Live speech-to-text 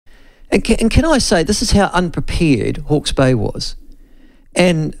And can I say, this is how unprepared Hawke's Bay was.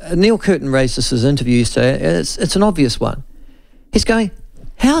 And Neil Curtin raised this in his interview yesterday. It's an obvious one. He's going,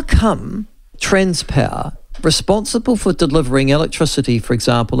 how come Transpower, responsible for delivering electricity, for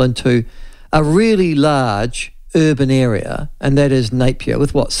example, into a really large urban area, and that is Napier,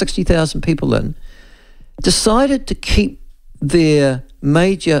 with 60,000 people in, decided to keep their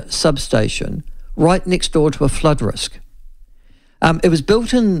major substation right next door to a flood risk? It was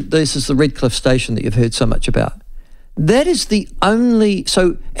built in, this is the Redcliffe station that you've heard so much about. That is the only,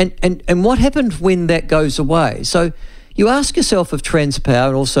 and what happened when that goes away? So you ask yourself of Transpower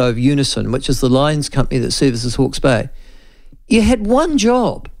and also of Unison, which is the lines company that services Hawke's Bay, you had one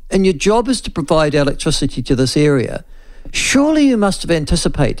job, and your job is to provide electricity to this area. Surely you must have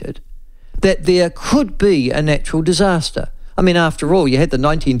anticipated that there could be a natural disaster. I mean, after all, you had the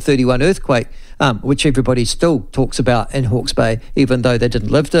 1931 earthquake, which everybody still talks about in Hawke's Bay, even though they didn't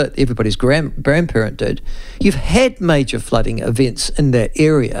live it, everybody's grandparent did. You've had major flooding events in that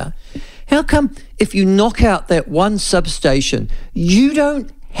area. How come if you knock out that one substation, you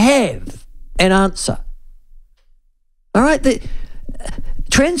don't have an answer? All right,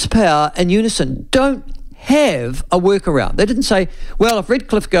 Transpower and Unison don't have a workaround. They didn't say, well, if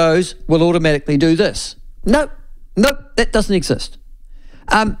Redcliffe goes, we'll automatically do this. Nope, that doesn't exist.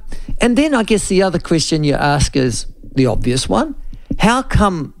 And then I guess the other question you ask is the obvious one. How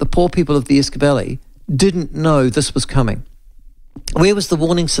come the poor people of the Esk Valley didn't know this was coming? Where was the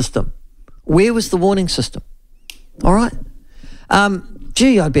warning system? Where was the warning system? All right.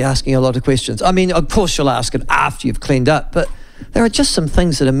 I'd be asking a lot of questions. I mean, of course you'll ask it after you've cleaned up, but there are just some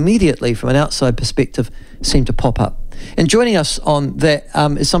things that immediately, from an outside perspective, seem to pop up. And joining us on that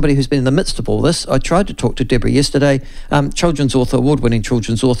is somebody who's been in the midst of all this. I tried to talk to Deborah yesterday, children's author, award-winning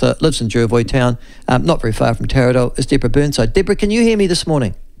children's author, lives in Jervoy Town, not very far from Taradale, is Deborah Burnside. Deborah, can you hear me this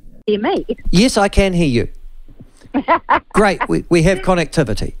morning? Hear me? Yes, I can hear you. Great, we have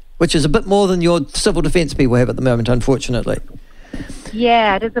connectivity, which is a bit more than your civil defence people have at the moment, unfortunately.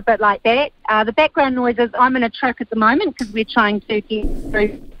 Yeah, it is a bit like that. The background noise is I'm in a truck at the moment because we're trying to get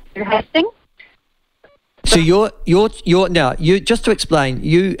through Hastings. So you're now, just to explain,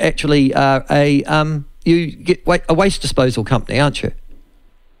 you actually are a waste disposal company, aren't you?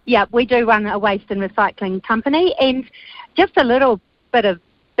 Yeah, we do run a waste and recycling company, and just a little bit of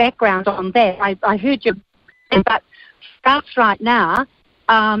background on that. I heard you, but for us right now,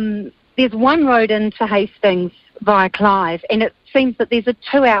 there's one road into Hastings via Clive, and it seems that there's a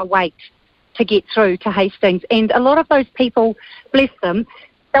 2-hour wait to get through to Hastings, and a lot of those people, bless them,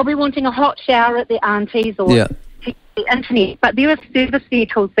 they'll be wanting a hot shower at their aunties or the internet, but there are service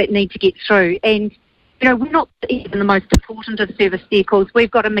vehicles that need to get through, and we're not even the most important of service vehicles.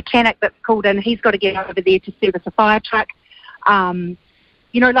 We've got a mechanic that's called in, he's got to get over there to service a fire truck.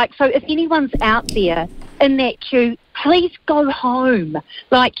 So if anyone's out there in that queue, please go home.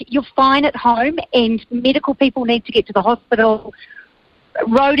 You're fine at home, and medical people need to get to the hospital.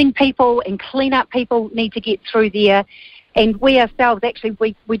 Roading people and clean-up people need to get through there. And we ourselves, actually,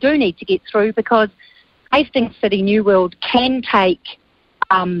 we do need to get through, because Hastings City New World can take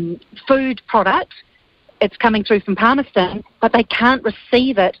food products. It's coming through from Palmerston, but they can't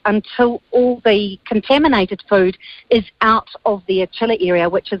receive it until all the contaminated food is out of their chiller area,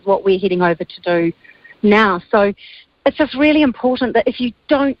 which is what we're heading over to do now. So it's just really important that if you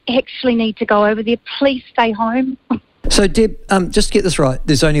don't actually need to go over there, please stay home. So, Deb, just to get this right,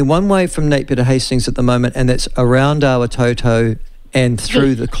 there's only one way from Napier to Hastings at the moment, and that's around Awatoto and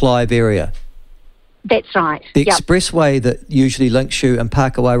through the Clive area. That's right. The expressway that usually links you and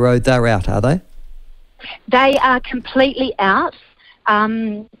Parkaway Road, they're out, are they? They are completely out.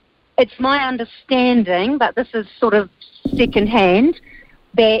 It's my understanding, but this is sort of second-hand,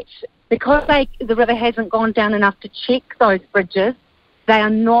 that because the river hasn't gone down enough to check those bridges, they are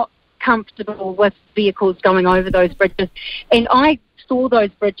not comfortable with vehicles going over those bridges. And I saw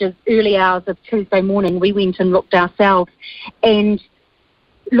those bridges early hours of Tuesday morning. We went and looked ourselves, and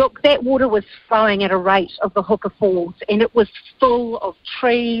look, that water was flowing at a rate of the Hooker Falls, and it was full of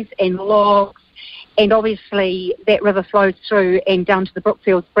trees and logs, and obviously that river flows through and down to the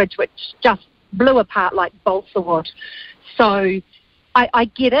Brookfields Bridge, which just blew apart like balsa wood. So I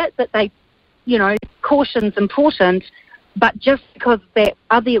get it that they, caution's important, but just because that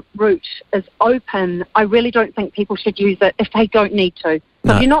other route is open, I really don't think people should use it if they don't need to. So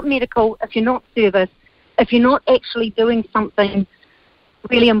no. If you're not medical, if you're not service, if you're not actually doing something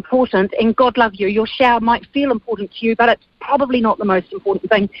really important, and God love you, your shower might feel important to you, but it's probably not the most important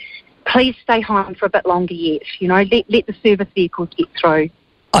thing. Please stay home for a bit longer yet. Let the service vehicles get through.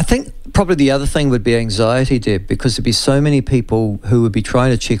 I think probably the other thing would be anxiety, Deb, because there'd be so many people who would be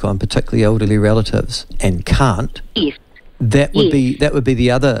trying to check on particularly elderly relatives and can't. Yes. That would be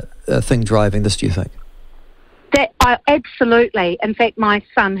the other thing driving this, do you think? Absolutely. In fact, my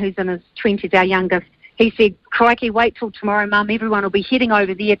son, who's in his 20s, our youngest, he said, crikey, wait till tomorrow, Mum, everyone will be heading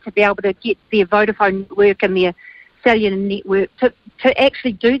over there to be able to get their Vodafone network and their cellular network to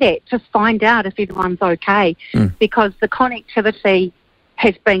actually do that, to find out if everyone's okay, because the connectivity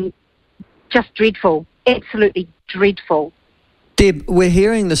has been just dreadful, absolutely dreadful. Deb, we're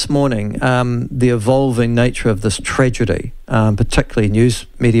hearing this morning the evolving nature of this tragedy, particularly news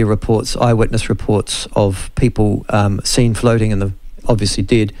media reports, eyewitness reports of people seen floating in the, obviously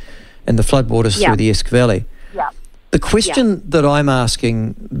dead, in the floodwaters through the Esk Valley. Yeah. The question that I'm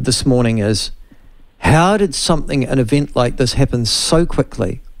asking this morning is, how did an event like this happen so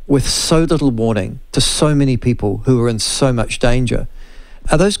quickly, with so little warning, to so many people who are in so much danger?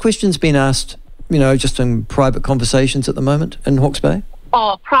 Are those questions being asked, just in private conversations at the moment in Hawke's Bay?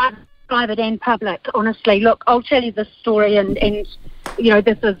 Oh, private and public, honestly. Look, I'll tell you this story, and this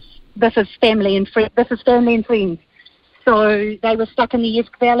is family and friends. This is family and friends. So they were stuck in the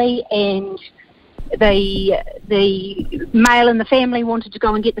Esk Valley, and the male in the family wanted to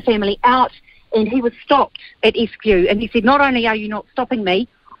go and get the family out, and he was stopped at Eskview, and he said, not only are you not stopping me,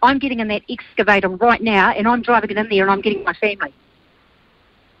 I'm getting in that excavator right now, and I'm driving it in there, and I'm getting my family.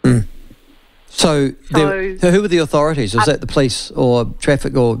 So who were the authorities? Was that the police or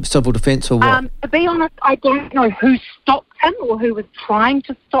traffic or civil defence or what? To be honest, I don't know who stopped him or who was trying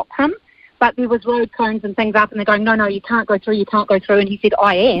to stop him, but there was road cones and things up, and they're going, no, you can't go through, and he said,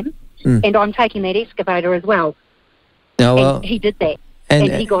 I am, and I'm taking that excavator as well. And he did that, and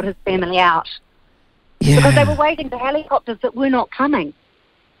he got his family out. Yeah. Because they were waiting for helicopters that were not coming.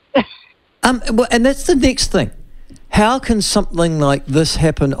 And that's the next thing. How can something like this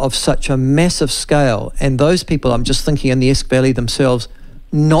happen of such a massive scale, and those people, I'm just thinking in the Esk Valley themselves,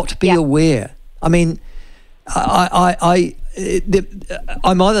 not be aware? I mean, I'm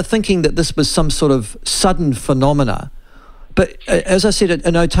either thinking that this was some sort of sudden phenomena, but as I said,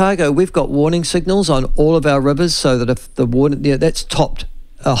 in Otago, we've got warning signals on all of our rivers, so that if the water, that's topped,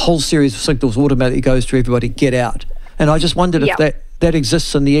 a whole series of signals automatically goes to everybody, get out. And I just wondered if that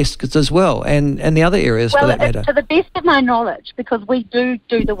exists in the Esks as well, and the other areas for that matter. To the best of my knowledge, because we do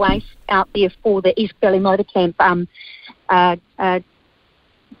the waste out there for the Esk Valley Motor Camp,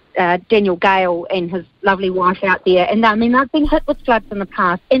 Daniel Gale and his lovely wife out there, and I mean, they've been hit with floods in the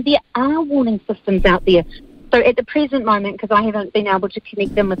past, and there are warning systems out there. So at the present moment, because I haven't been able to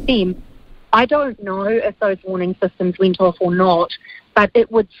connect them with them, I don't know if those warning systems went off or not, but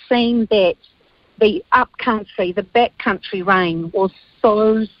it would seem that the upcountry, the backcountry rain was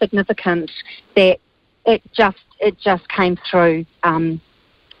so significant that it just came through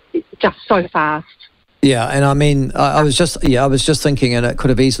just so fast. Yeah, and I mean, I was just thinking, and it could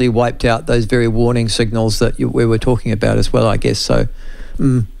have easily wiped out those very warning signals that we were talking about as well, I guess. So,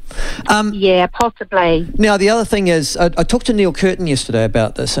 yeah, possibly. Now, the other thing is, I talked to Neil Curtin yesterday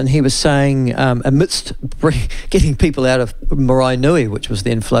about this, and he was saying, amidst getting people out of Marae Nui, which was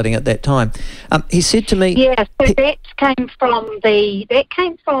then flooding at that time, he said to me... Yeah, so that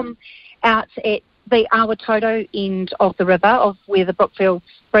came from out at the Awatoto end of the river, of where the Brookfield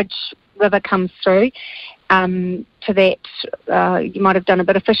Bridge River comes through, to that, you might have done a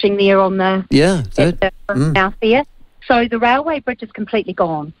bit of fishing there on the... Yeah, south there. So the railway bridge is completely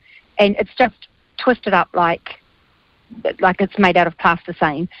gone, and it's just twisted up like it's made out of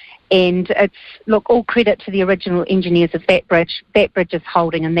plasticine. And it's, look, all credit to the original engineers of that bridge. That bridge is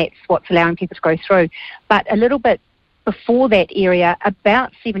holding, and that's what's allowing people to go through. But a little bit before that area,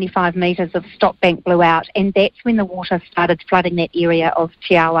 about 75 metres of stop bank blew out, and that's when the water started flooding that area of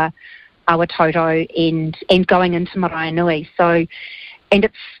Te Awa, Awatoto, and going into Marae Nui. So, and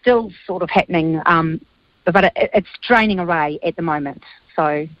it's still sort of happening, but it's draining away at the moment.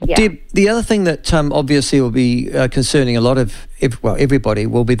 So, yeah. Deb, the other thing that obviously will be concerning a lot of, everybody,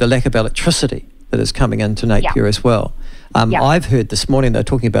 will be the lack of electricity that is coming into Napier as well. I've heard this morning they're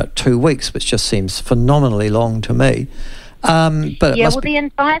talking about 2 weeks, which just seems phenomenally long to me. But the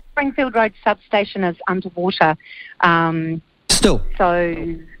entire Springfield Road substation is underwater. Still.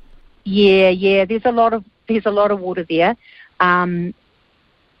 So, yeah, there's a lot of water there.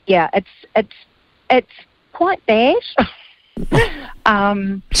 It's quite bad.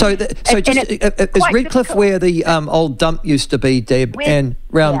 Is Redcliffe where the old dump used to be, Deb, and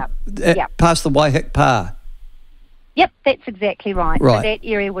round past the Waihek Pa? Yep, that's exactly right. So that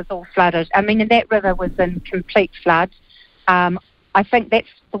area was all flooded. I mean, and that river was in complete flood. I think that's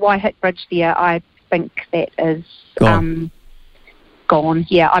the Waihek Bridge there. I think that is gone. gone.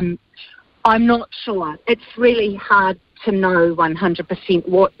 Yeah, I'm not sure. It's really hard to know 100%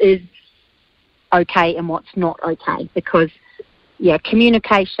 what is okay and what's not okay, because, yeah,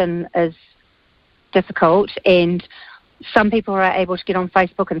 communication is difficult, and some people are able to get on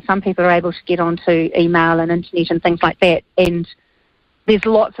Facebook and some people are able to get onto email and internet and things like that, and there's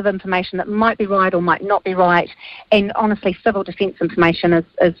lots of information that might be right or might not be right, and honestly, civil defence information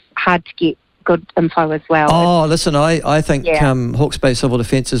is hard to get good info as well. Oh, listen, I think Hawke's Bay Civil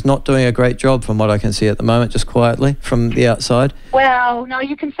Defence is not doing a great job from what I can see at the moment, just quietly from the outside. Well, no,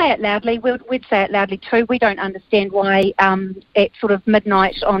 you can say it loudly. We'd say it loudly too. We don't understand why at sort of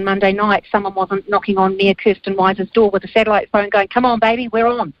midnight on Monday night someone wasn't knocking on Mayor Kirsten Wise's door with a satellite phone going, "Come on, baby, we're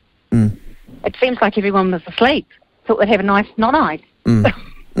on." It seems like everyone was asleep. Thought they'd have a nice night.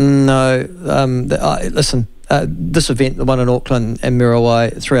 No, listen, this event, the one in Auckland and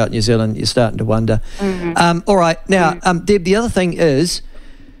Muriwai throughout New Zealand, you're starting to wonder. All right, now, Deb, the other thing is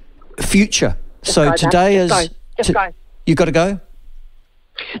future. Today is... Just go. You got to go?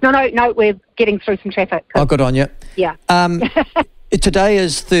 No, we're getting through some traffic. Oh, good on you. Yeah. Today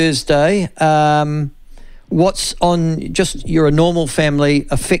is Thursday. What's on, just you're a normal family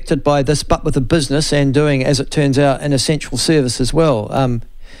affected by this, but with a business and doing, as it turns out, an essential service as well.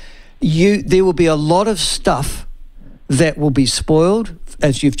 There will be a lot of stuff that will be spoiled,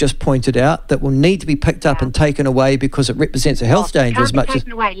 as you've just pointed out, that will need to be picked up and taken away because it represents a health danger as much as...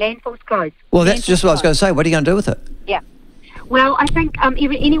 taken away. Landfill's closed. Well, that's just what I was going to say. What are you going to do with it? Yeah. Well, I think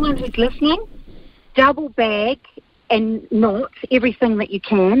anyone who's listening, double bag and not everything that you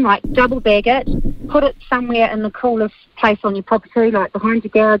can, like double bag it, put it somewhere in the coolest place on your property, like behind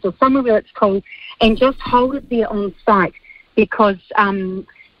your garage or somewhere where it's cool, and just hold it there on site, because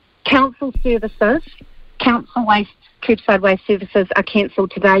council services, council waste, curbside waste services are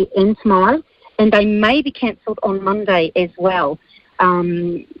cancelled today and tomorrow, and they may be cancelled on Monday as well.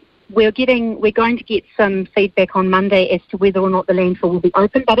 We're going to get some feedback on Monday as to whether or not the landfill will be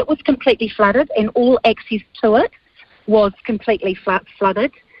open, but it was completely flooded and all access to it was completely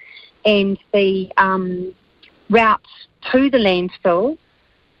flooded, and the route to the landfill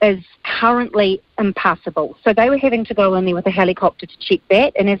is currently impassable. So they were having to go in there with a helicopter to check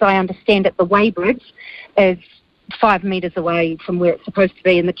that, and as I understand it, the weighbridge is 5 metres away from where it's supposed to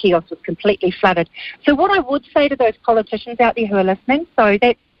be, and the kiosk was completely flooded. So what I would say to those politicians out there who are listening, so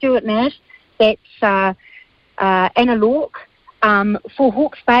that's Stuart Nash, that's Anna Lork, for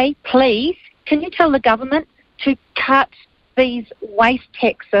Hawke's Bay, please, can you tell the government to cut these waste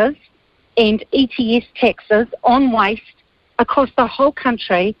taxes and ETS taxes on waste across the whole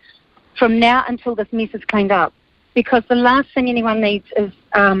country from now until this mess is cleaned up? Because the last thing anyone needs is,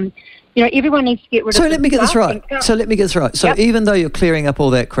 everyone needs to get rid of. So let me get this right. So even though you're clearing up all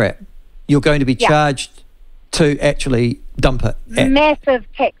that crap, you're going to be charged to actually dump it. Massive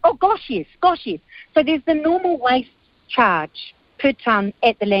tax. Oh gosh, yes. So there's the normal waste charge per tonne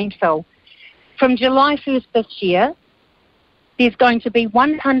at the landfill. From July 1st this year, there's going to be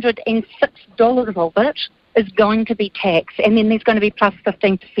 $106 of it is going to be taxed, and then there's going to be plus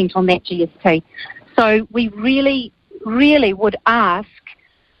 15% on that GST. So we really, really would ask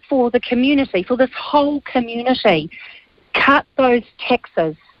for the community, for this whole community, cut those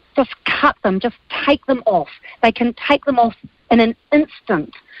taxes. Just cut them. Just take them off. They can take them off in an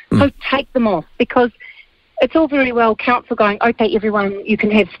instant. So take them off, because it's all very well council going, okay, everyone, you can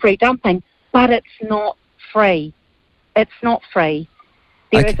have free dumping, but it's not free. It's not free.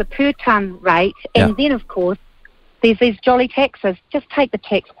 There is a per tonne rate, and then, of course, there's these jolly taxes. Just take the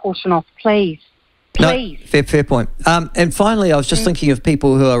tax portion off, please. Please. No, fair point. And finally, I was just thinking of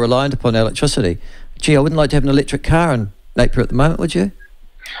people who are reliant upon electricity. Gee, I wouldn't like to have an electric car in Napier at the moment, would you?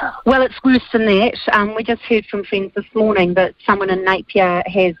 Well, it's worse than that. We just heard from friends this morning that someone in Napier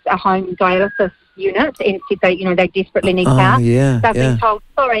has a home dialysis unit and said they desperately need power. They've been told,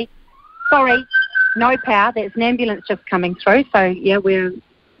 sorry, no power. There's an ambulance just coming through. So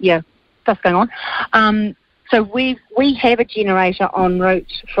stuff's going on. So we have a generator en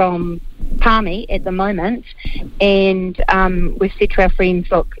route from Palmy at the moment, and we've said to our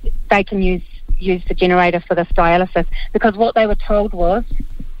friends, look, they can use the generator for this dialysis, because what they were told was,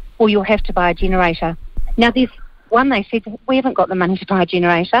 well, you'll have to buy a generator. Now, there's one, they said, we haven't got the money to buy a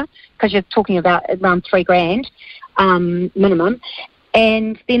generator, because you're talking about around $3,000 minimum.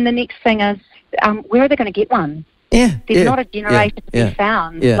 And then the next thing is, where are they going to get one? There's not a generator to be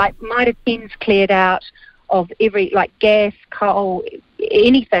found. Like Mitre 10's cleared out of every, like gas, coal,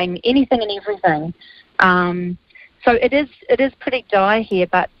 anything and everything. So it is pretty dire here,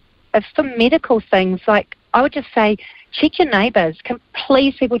 but for medical things, like I would just say check your neighbours.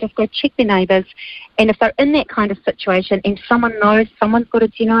 Please, people, just go check their neighbours. And if they're in that kind of situation and someone knows someone's got a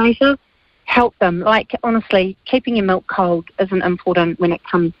generator, help them. Like, honestly, keeping your milk cold isn't important when it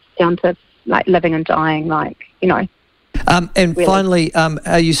comes down to, like, living and dying, like, you know. And really. Finally,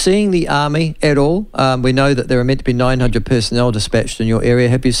 are you seeing the Army at all? We know that there are meant to be 900 personnel dispatched in your area.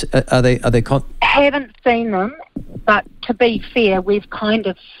 Have you? Are they? Haven't seen them, but to be fair, we've kind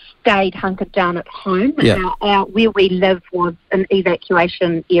of stayed hunkered down at home. Yeah. Where we live was an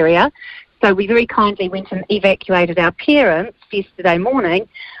evacuation area, so we very kindly went and evacuated our parents yesterday morning,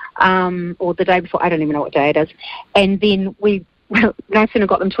 or the day before. I don't even know what day it is, and then we no sooner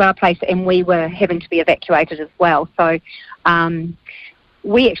got them to our place and we were having to be evacuated as well. So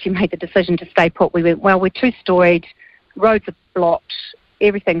we actually made the decision to stay put. We went, well, we're two-storied, roads are blocked,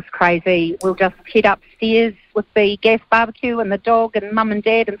 everything's crazy. We'll just head upstairs with the gas barbecue and the dog and mum and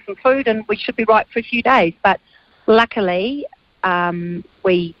dad and some food, and we should be right for a few days. But luckily,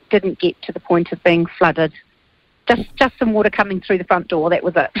 we didn't get to the point of being flooded. Just some water coming through the front door, that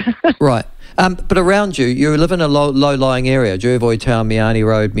was it. Right. But around you, you live in a low-lying area, Jervoy Town, Miani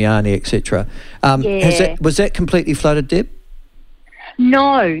Road, Miani, etc. Yeah. Was that completely flooded, Deb?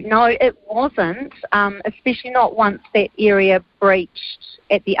 No, it wasn't, especially not once that area breached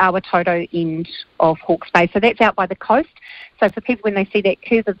at the Awatoto end of Hawke's Bay. So that's out by the coast. So for people, when they see that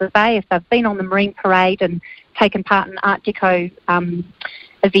curve of the bay, if they've been on the Marine Parade and taken part in Art Deco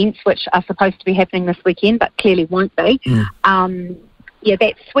events, which are supposed to be happening this weekend, but clearly won't be,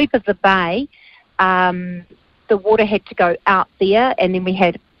 that sweep of the bay, the water had to go out there, and then we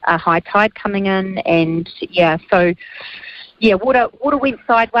had a high tide coming in, and water went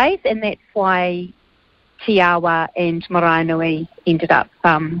sideways, and that's why Te Awa and Maraenui ended up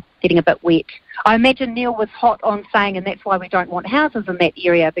getting a bit wet. I imagine Neil was hot on saying, and that's why we don't want houses in that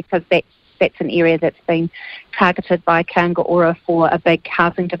area, because that's an area that's been targeted by Kāinga for a big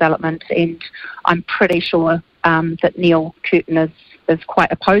housing development, and I'm pretty sure that Neil Curtin is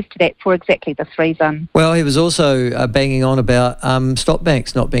quite opposed to that for exactly this reason. Well, he was also banging on about stop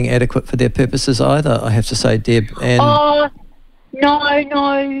banks not being adequate for their purposes either, I have to say, Deb. And No.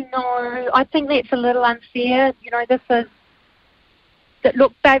 I think that's a little unfair. You know,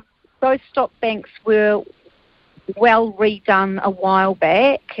 those stop banks were well redone a while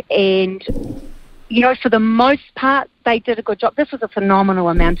back, and, you know, for the most part, they did a good job. This was a phenomenal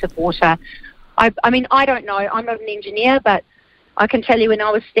amount of water. I mean, I don't know. I'm not an engineer, but I can tell you when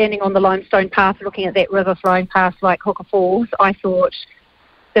I was standing on the limestone path looking at that river flowing past like Hooker Falls, I thought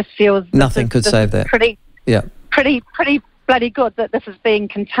nothing could save that. Pretty bloody good that this is being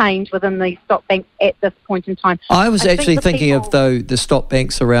contained within the stop banks at this point in time. I was actually thinking of the stop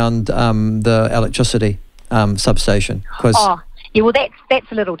banks around the electricity substation. Well,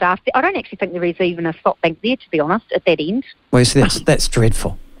 that's a little daft. I don't actually think there is even a stop bank there, to be honest, at that end. Well, you see, that's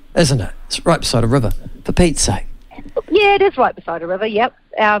dreadful, isn't it? It's right beside a river, for Pete's sake. Yeah, it is right beside a river, yep.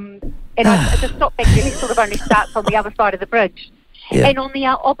 And the stop bank really sort of only starts on the other side of the bridge. Yeah. And on the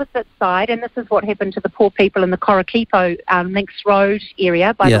opposite side, and this is what happened to the poor people in the Korokipo Links Road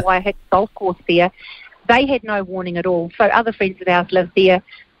area by the Waiheke golf course there, they had no warning at all. So other friends of ours lived there.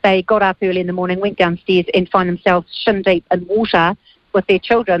 They got up early in the morning, went downstairs and find themselves shin deep in water with their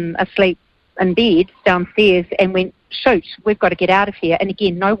children asleep in bed downstairs, and went, shoot, we've got to get out of here. And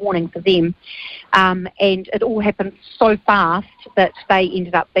again, no warning for them. And it all happened so fast that they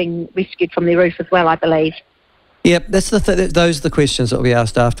ended up being rescued from their roof as well, I believe. Yep, that's those are the questions that will be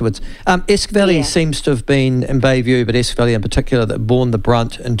asked afterwards. Esk Valley seems to have been, in Bayview, but Esk Valley in particular, that borne the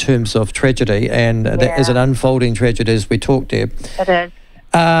brunt in terms of tragedy, and that is an unfolding tragedy as we talk, Deb. It is.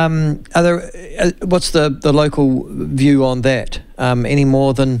 What's the local view on that? Any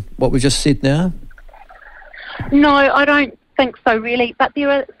more than what we just said now? No, I don't think so, really. But there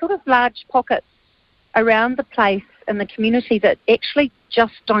are sort of large pockets around the place in the community that actually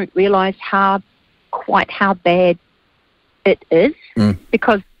just don't realise quite how bad it is,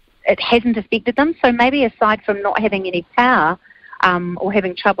 because it hasn't affected them. So maybe aside from not having any power or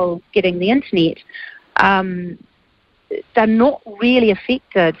having trouble getting the internet, they're not really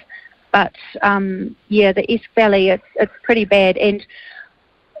affected. But the Esk Valley, it's pretty bad. And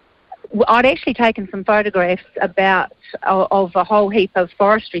I'd actually taken some photographs of a whole heap of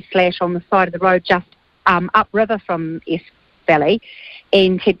forestry slash on the side of the road just upriver from Esk Valley,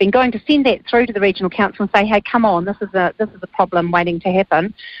 and had been going to send that through to the regional council and say, hey, come on, this is a problem waiting to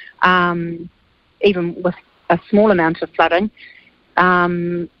happen, even with a small amount of flooding.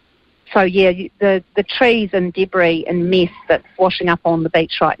 So yeah, the trees and debris and mess that's washing up on the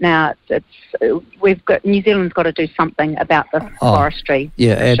beach right now. New Zealand's got to do something about the forestry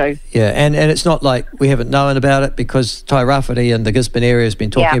issue. And it's not like we haven't known about it, because Tairāwhiti and the Gisborne area has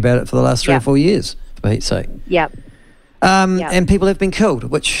been talking about it for the last 3 or 4 years, for Pete's sake. Yep. And people have been killed,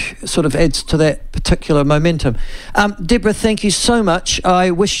 which sort of adds to that particular momentum. Deborah, thank you so much. I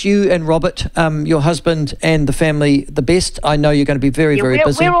wish you and Robert, your husband, and the family the best. I know you're going to be very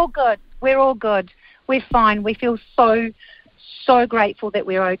busy. We're all good. We're all good. We're fine. We feel so grateful that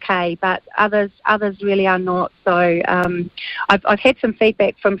we're okay, but others really are not. So I've had some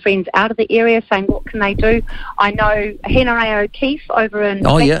feedback from friends out of the area saying, what can they do? I know Henare O'Keefe over in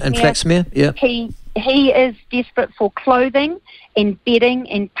Flaxmere. Yeah. He is desperate for clothing and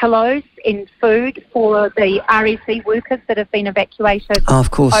bedding and pillows and food for the REC workers that have been evacuated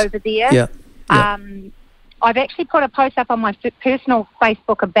over there. Yeah. I've actually put a post up on my personal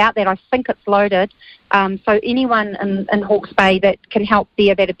Facebook about that. I think it's loaded. So anyone in Hawke's Bay that can help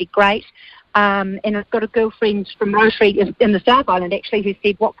there, that'd be great. And I've got a girlfriend from Rotary in the South Island, actually, who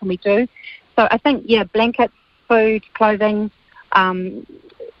said, what can we do? So I think, blankets, food, clothing,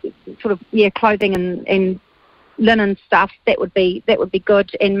 clothing and linen stuff, that would be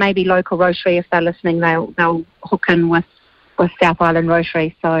good. And maybe local Rotary, if they're listening, they'll hook in with South Island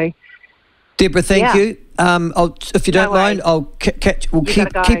Rotary. So Deborah, thank you. If you don't mind, we'll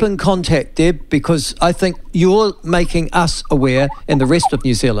keep in contact, Deb, because I think you're making us aware, and the rest of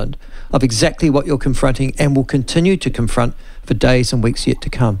New Zealand, of exactly what you're confronting and will continue to confront for days and weeks yet to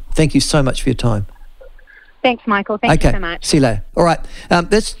come. Thank you so much for your time. Thanks, Michael. Thank you so much. See you later. All right.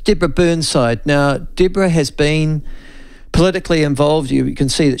 That's Deborah Burnside. Now, Deborah has been politically involved. You can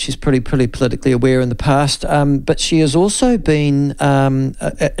see that she's pretty politically aware in the past, but she has also been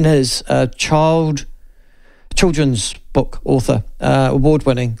children's book author,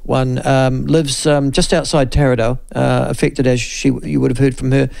 award-winning one, lives just outside Taradale, affected as you would have heard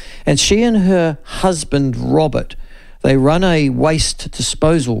from her. And she and her husband, Robert, they run a waste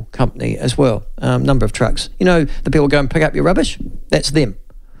disposal company as well, number of trucks. You know, the people go and pick up your rubbish? That's them,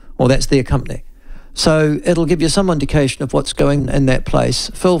 or that's their company. So it'll give you some indication of what's going in that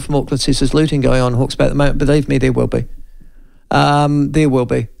place. Phil from Auckland says there's looting going on in Hawke's Bay at the moment. Believe me, there will be. There will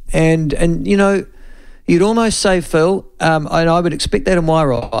be. And you know, you'd almost say, Phil, and I would expect that in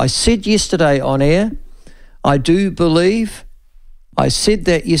Wairoa. I said yesterday on air, I do believe that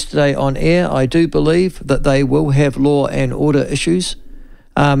they will have law and order issues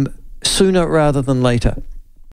sooner rather than later.